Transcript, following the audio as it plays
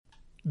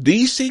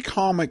DC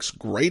Comics'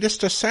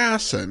 greatest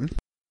assassin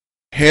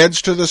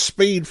heads to the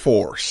Speed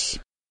Force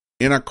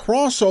in a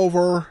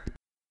crossover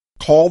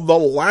called the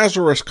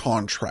Lazarus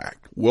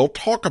Contract. We'll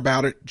talk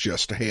about it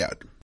just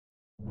ahead.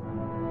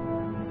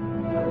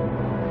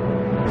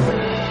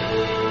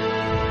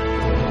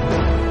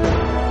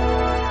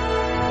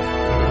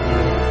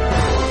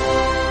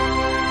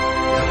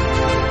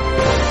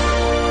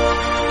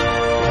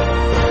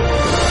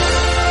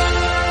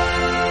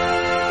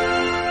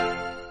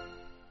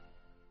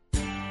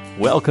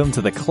 Welcome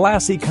to the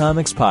Classy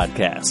Comics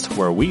Podcast,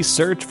 where we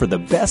search for the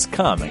best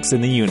comics in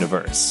the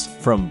universe.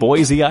 From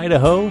Boise,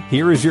 Idaho,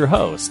 here is your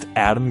host,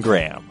 Adam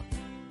Graham.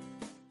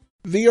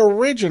 The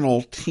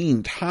original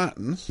Teen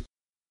Titans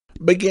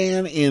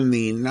began in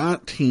the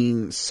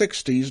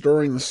 1960s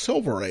during the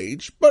Silver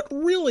Age, but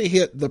really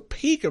hit the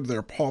peak of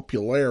their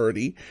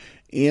popularity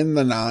in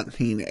the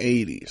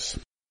 1980s.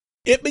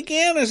 It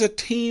began as a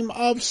team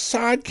of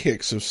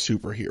sidekicks of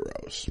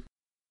superheroes.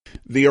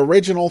 The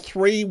original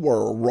three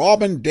were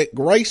Robin Dick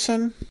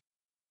Grayson,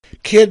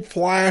 Kid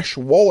Flash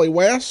Wally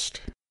West,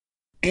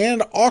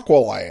 and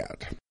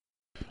Aqualad.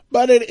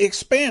 But it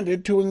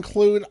expanded to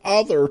include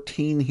other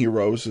teen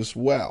heroes as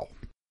well.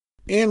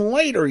 In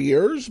later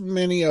years,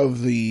 many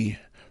of the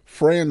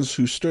friends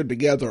who stood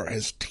together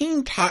as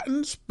Teen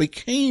Titans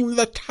became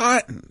the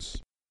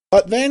Titans.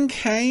 But then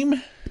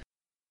came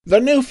the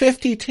New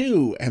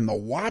 52 and the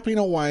wiping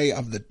away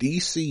of the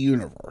DC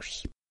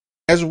Universe,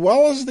 as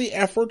well as the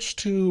efforts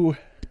to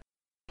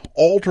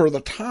alter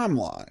the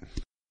timeline.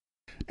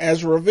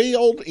 As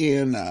revealed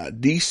in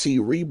DC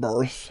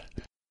Rebirth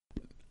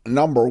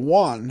number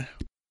 1,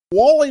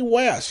 Wally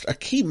West, a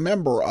key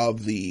member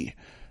of the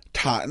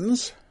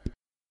Titans,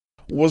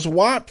 was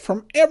wiped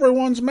from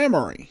everyone's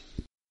memory.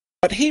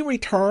 But he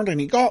returned and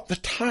he got the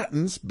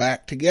Titans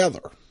back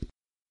together,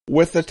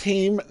 with the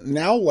team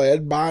now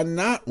led by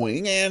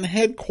Nightwing and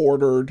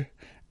headquartered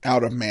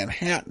out of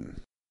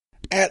Manhattan.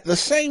 At the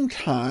same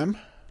time,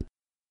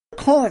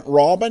 current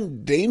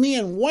Robin,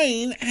 Damian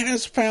Wayne,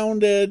 has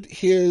founded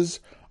his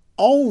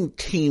own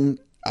Teen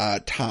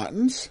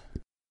Titans,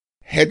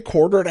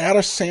 headquartered out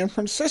of San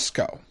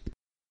Francisco.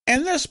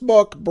 And this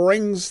book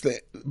brings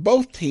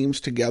both teams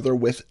together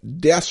with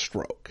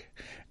Deathstroke,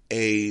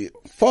 a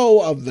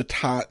foe of the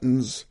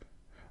Titans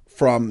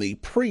from the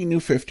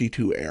pre-New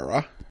 52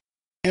 era,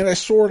 and a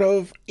sort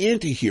of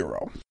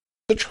anti-hero.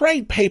 The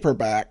trade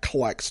paperback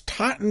collects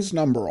Titans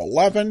number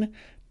 11,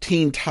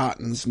 Teen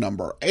Titans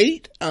number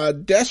 8,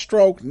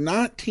 Deathstroke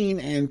 19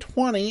 and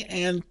 20,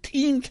 and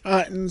Teen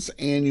Titans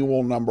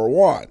Annual number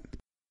 1.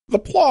 The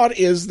plot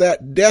is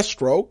that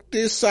Deathstroke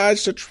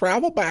decides to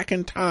travel back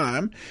in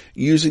time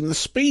using the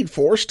Speed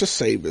Force to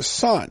save his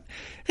son.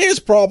 His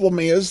problem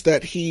is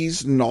that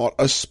he's not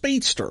a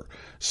speedster,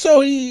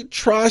 so he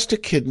tries to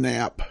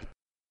kidnap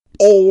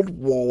old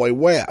Wally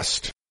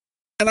West.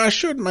 And I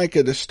should make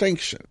a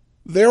distinction.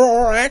 There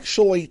are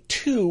actually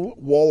two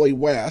Wally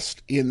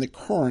West in the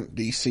current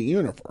DC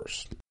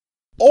universe.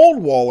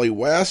 Old Wally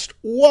West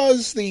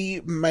was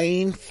the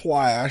main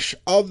Flash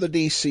of the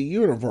DC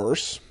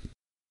universe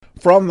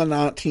from the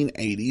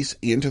 1980s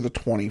into the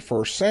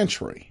 21st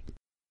century.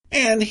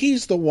 And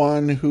he's the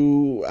one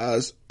who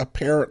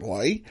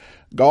apparently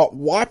got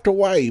wiped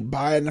away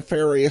by a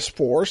nefarious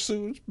force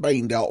who's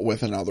being dealt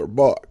with in other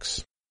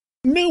books.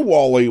 New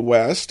Wally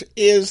West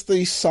is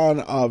the son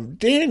of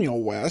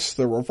Daniel West,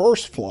 the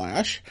Reverse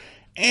Flash,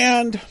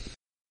 and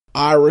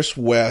Iris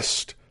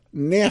West's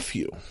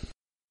nephew.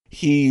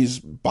 He's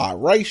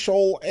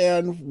biracial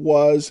and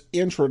was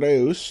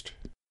introduced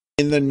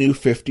in the New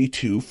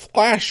 52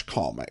 Flash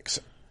comics.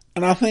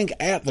 And I think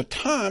at the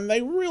time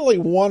they really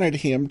wanted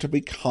him to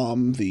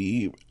become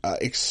the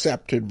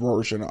accepted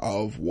version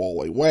of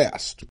Wally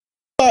West.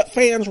 But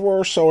fans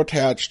were so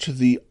attached to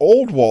the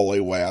old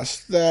Wally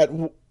West that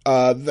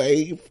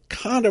they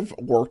kind of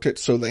worked it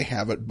so they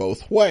have it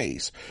both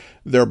ways.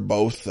 They're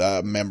both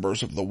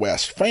members of the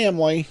West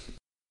family,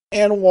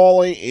 and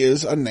Wally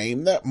is a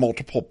name that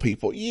multiple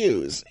people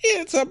use.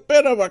 It's a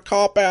bit of a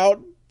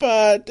cop-out,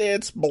 but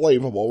it's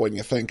believable when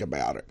you think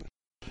about it.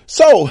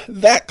 So,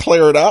 that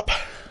cleared up.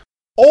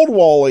 Old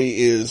Wally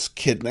is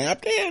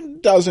kidnapped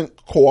and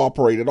doesn't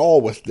cooperate at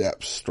all with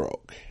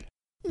Deathstroke.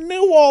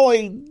 New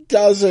Wally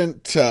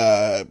doesn't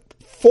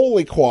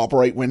fully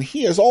cooperate when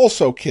he is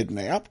also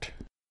kidnapped,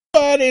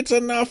 but it's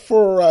enough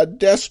for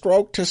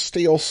Deathstroke to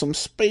steal some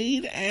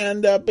speed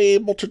and be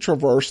able to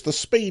traverse the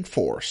Speed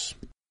Force,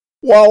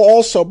 while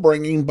also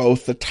bringing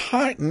both the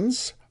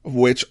Titans, of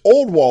which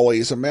old Wally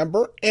is a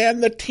member,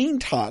 and the Teen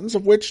Titans,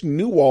 of which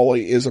new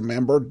Wally is a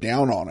member,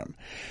 down on him.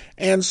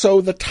 And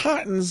so the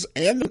Titans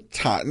and the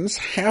Titans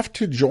have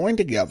to join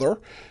together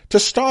to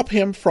stop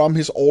him from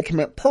his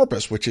ultimate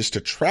purpose, which is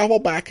to travel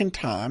back in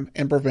time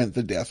and prevent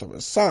the death of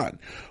his son,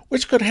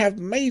 which could have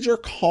major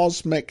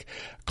cosmic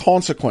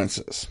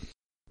consequences.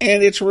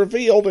 And it's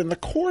revealed in the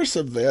course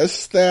of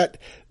this that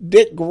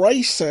Dick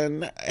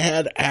Grayson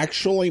had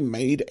actually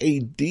made a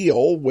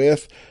deal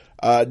with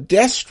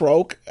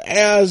Deathstroke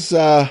as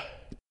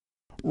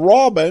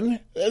Robin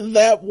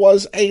that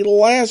was a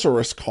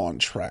Lazarus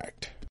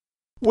contract.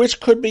 which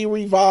could be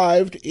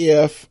revived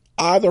if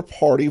either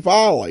party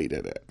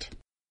violated it.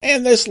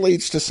 And this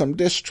leads to some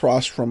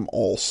distrust from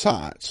all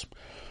sides.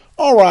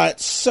 Alright,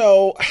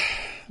 so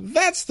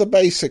that's the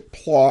basic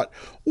plot.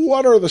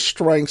 What are the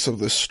strengths of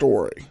this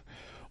story?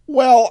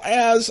 Well,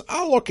 as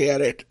I look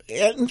at it,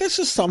 and this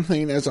is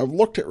something, as I've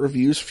looked at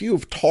reviews, few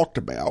have talked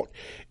about,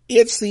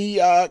 it's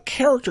the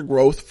character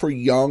growth for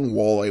young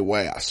Wally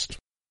West.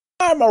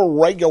 I'm a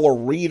regular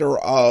reader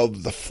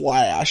of The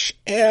Flash,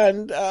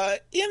 and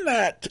in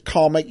that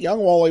comic, young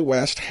Wally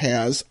West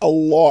has a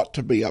lot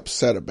to be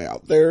upset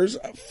about. There's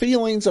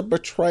feelings of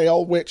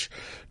betrayal which,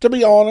 to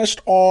be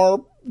honest, are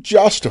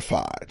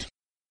justified.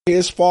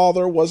 His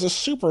father was a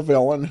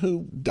supervillain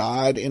who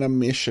died in a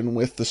mission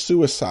with the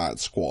Suicide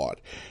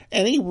Squad,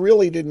 and he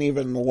really didn't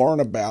even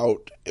learn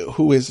about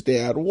who his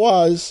dad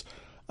was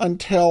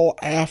until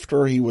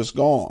after he was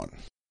gone.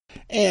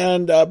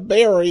 And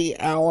Barry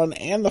Allen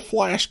and the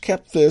Flash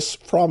kept this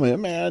from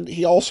him, and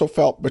he also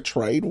felt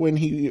betrayed when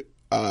he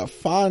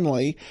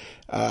finally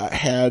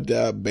had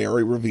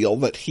Barry reveal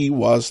that he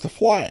was the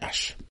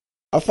Flash.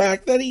 A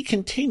fact that he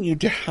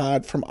continued to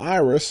hide from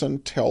Iris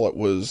until it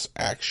was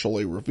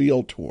actually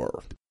revealed to her.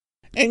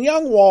 And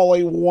young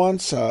Wally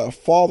wants a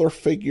father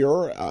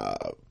figure,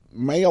 a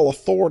male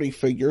authority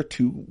figure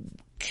to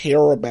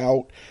care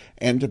about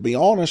and to be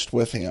honest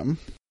with him.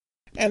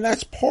 And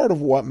that's part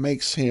of what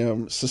makes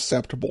him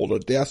susceptible to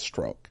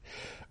Deathstroke.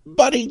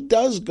 But he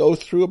does go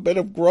through a bit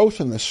of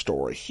growth in this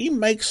story. He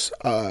makes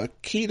a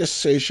key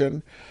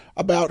decision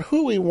about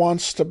who he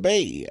wants to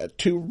be,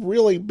 to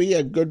really be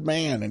a good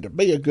man and to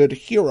be a good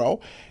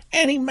hero.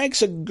 And he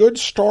makes a good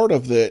start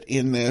of it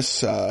in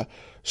this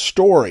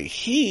story.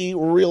 He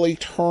really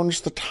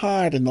turns the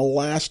tide in the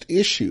last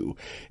issue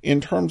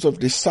in terms of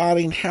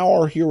deciding how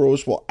our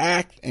heroes will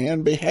act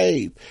and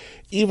behave.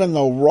 Even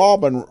though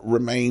Robin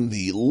remained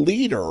the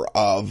leader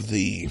of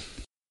the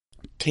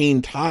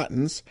Teen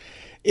Titans,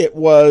 it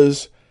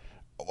was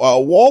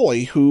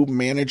Wally who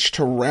managed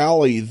to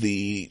rally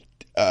the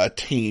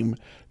team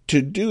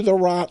to do the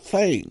right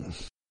thing.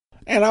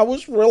 And I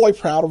was really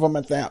proud of him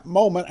at that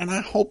moment, and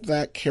I hope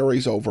that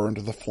carries over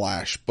into the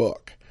Flash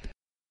book.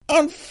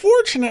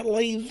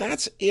 Unfortunately,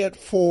 that's it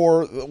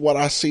for what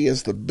I see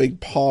as the big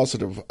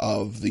positive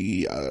of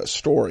the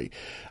story.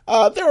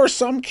 There are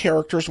some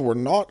characters who were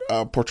not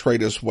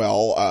portrayed as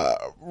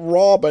well.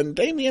 Robin,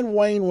 Damian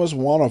Wayne was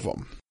one of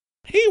them.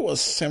 He was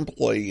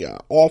simply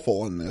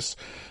awful in this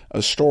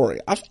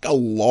story. I think a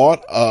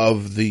lot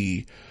of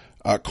the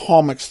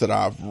comics that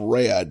I've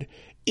read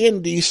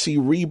in DC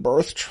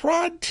Rebirth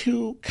tried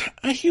to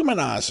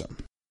humanize him,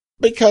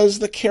 because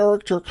the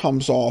character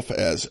comes off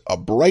as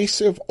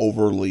abrasive,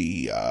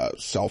 overly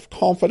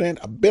self-confident,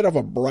 a bit of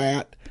a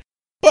brat.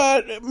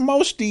 But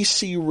most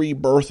DC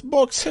Rebirth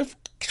books have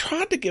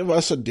tried to give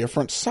us a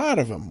different side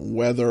of him,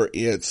 whether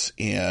it's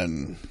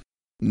in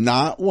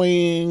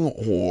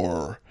Nightwing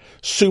or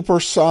Super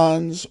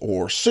Sons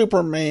or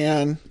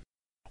Superman,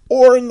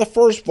 or in the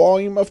first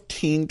volume of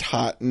Teen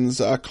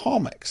Titans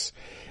comics.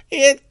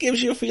 It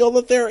gives you a feel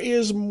that there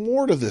is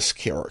more to this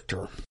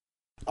character.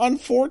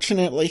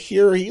 Unfortunately,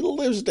 here he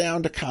lives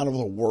down to kind of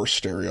the worst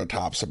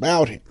stereotypes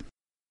about him.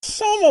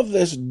 Some of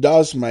this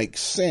does make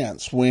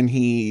sense when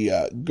he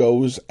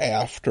goes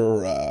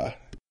after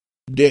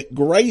Dick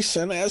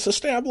Grayson. As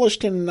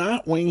established in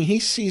Nightwing, he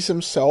sees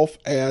himself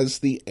as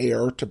the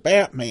heir to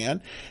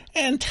Batman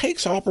and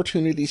takes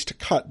opportunities to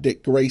cut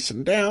Dick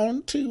Grayson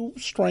down to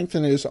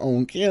strengthen his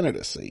own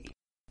candidacy.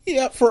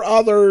 Yet for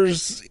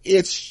others,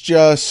 it's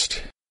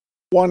just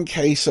one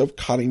case of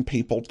cutting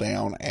people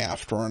down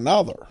after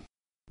another.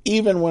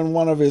 Even when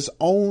one of his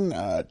own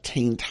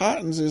Teen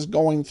Titans is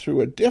going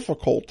through a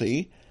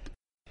difficulty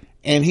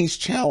and he's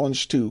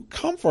challenged to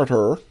comfort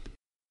her,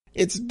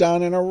 it's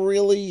done in a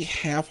really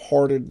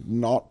half-hearted,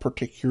 not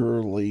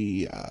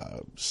particularly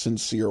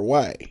sincere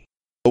way.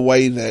 The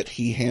way that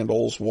he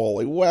handles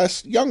Wally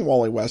West, young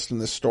Wally West in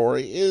this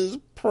story, is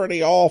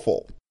pretty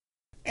awful.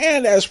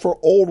 And as for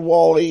old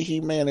Wally, he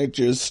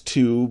manages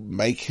to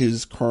make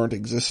his current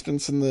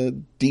existence in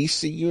the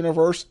DC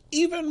universe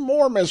even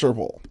more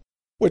miserable,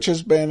 which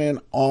has been an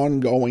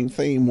ongoing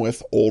theme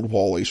with old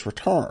Wally's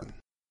return.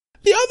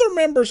 The other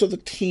members of the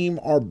team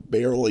are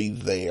barely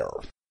there.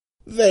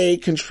 They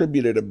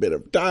contributed a bit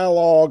of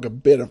dialogue, a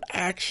bit of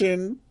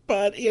action,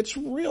 but it's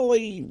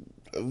really,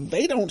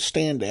 they don't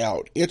stand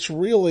out. It's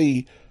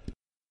really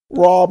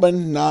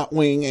Robin,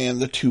 Nightwing, and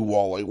the two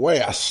Wally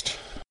West,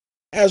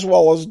 as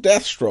well as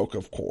Deathstroke,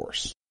 of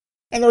course.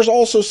 And there's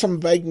also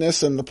some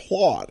vagueness in the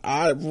plot.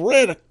 I've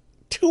read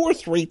 2 or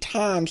 3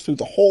 times through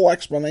the whole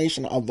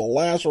explanation of the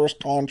Lazarus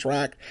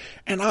contract,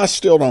 and I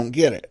still don't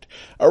get it.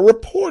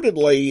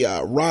 Reportedly,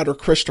 writer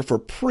Christopher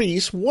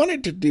Priest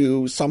wanted to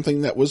do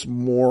something that was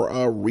more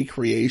a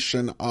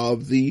recreation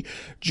of the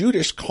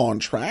Judas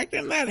contract,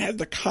 and that had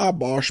the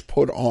kibosh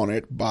put on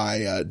it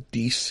by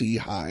DC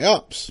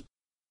high-ups.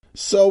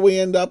 So we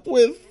end up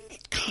with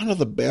kind of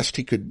the best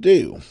he could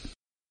do.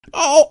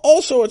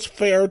 Also, it's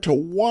fair to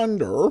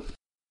wonder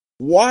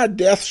why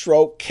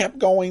Deathstroke kept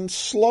going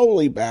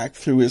slowly back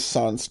through his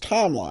son's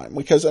timeline.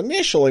 Because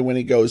initially when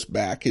he goes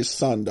back, his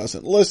son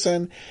doesn't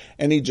listen,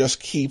 and he just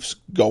keeps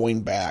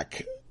going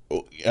back,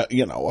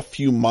 a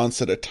few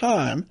months at a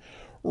time,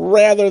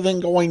 rather than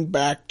going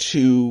back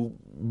to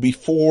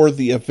before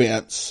the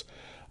events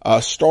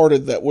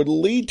started that would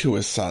lead to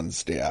his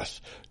son's death.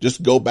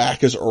 Just go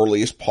back as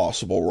early as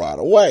possible right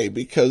away,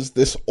 because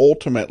this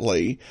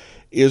ultimately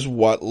is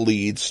what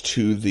leads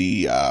to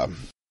the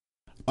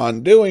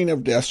undoing of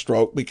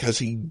Deathstroke, because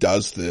he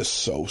does this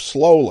so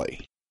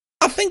slowly.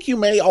 I think you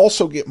may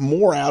also get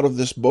more out of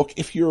this book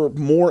if you're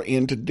more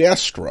into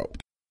Deathstroke,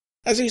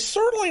 as he's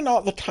certainly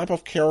not the type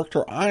of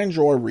character I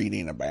enjoy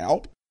reading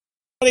about,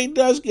 but he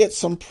does get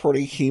some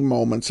pretty key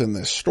moments in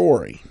this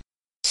story.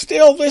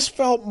 Still, this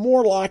felt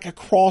more like a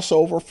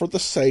crossover for the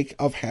sake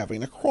of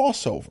having a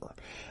crossover.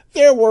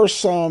 There were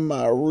some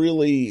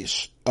really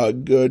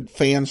good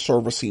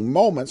fan-servicing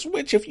moments,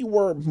 which if you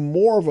were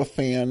more of a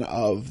fan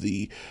of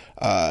the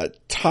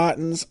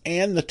Titans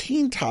and the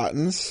Teen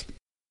Titans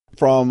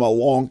from a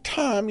long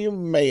time, you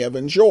may have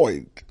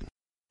enjoyed.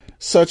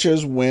 Such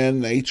as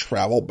when they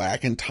travel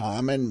back in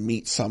time and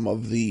meet some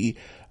of the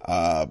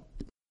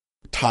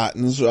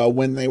Titans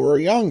when they were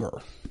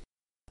younger.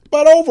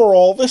 But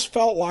overall, this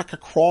felt like a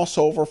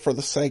crossover for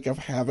the sake of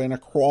having a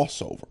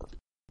crossover.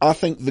 I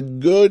think the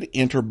good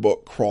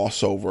interbook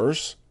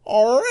crossovers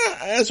are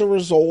as a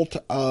result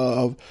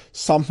of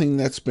something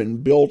that's been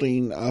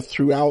building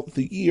throughout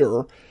the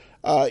year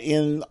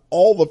in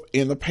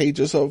the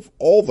pages of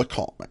all the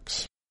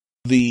comics.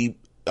 The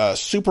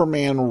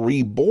Superman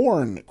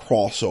Reborn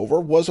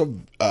crossover was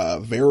a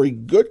very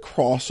good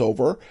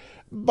crossover,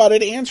 but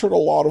it answered a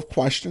lot of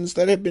questions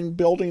that had been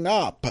building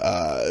up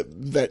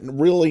that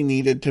really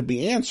needed to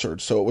be answered.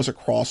 So it was a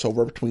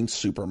crossover between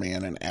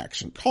Superman and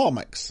Action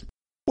Comics,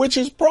 which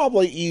is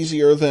probably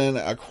easier than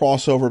a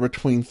crossover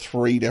between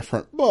 3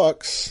 different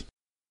books.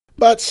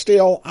 But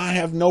still, I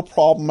have no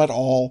problem at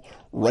all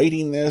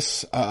rating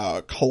this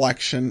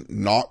collection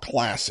not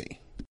classy.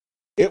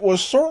 It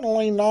was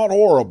certainly not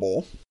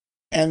horrible,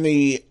 and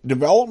the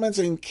developments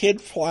in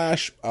Kid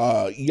Flash,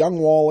 Young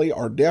Wally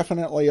are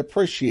definitely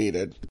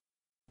appreciated,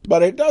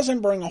 but it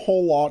doesn't bring a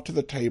whole lot to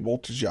the table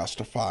to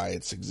justify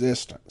its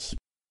existence.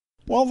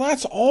 Well,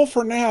 that's all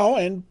for now,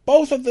 and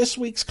both of this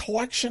week's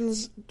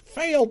collections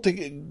failed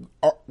to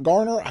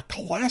garner a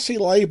classy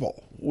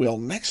label. Will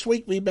next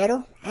week be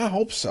better? I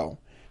hope so.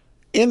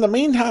 In the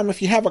meantime,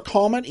 if you have a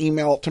comment,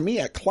 email it to me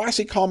at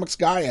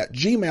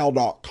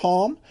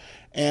classycomicsguy@gmail.com,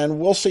 and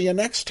we'll see you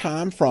next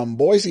time from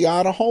Boise,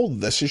 Idaho.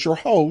 This is your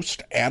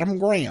host, Adam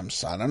Graham,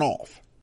 signing off.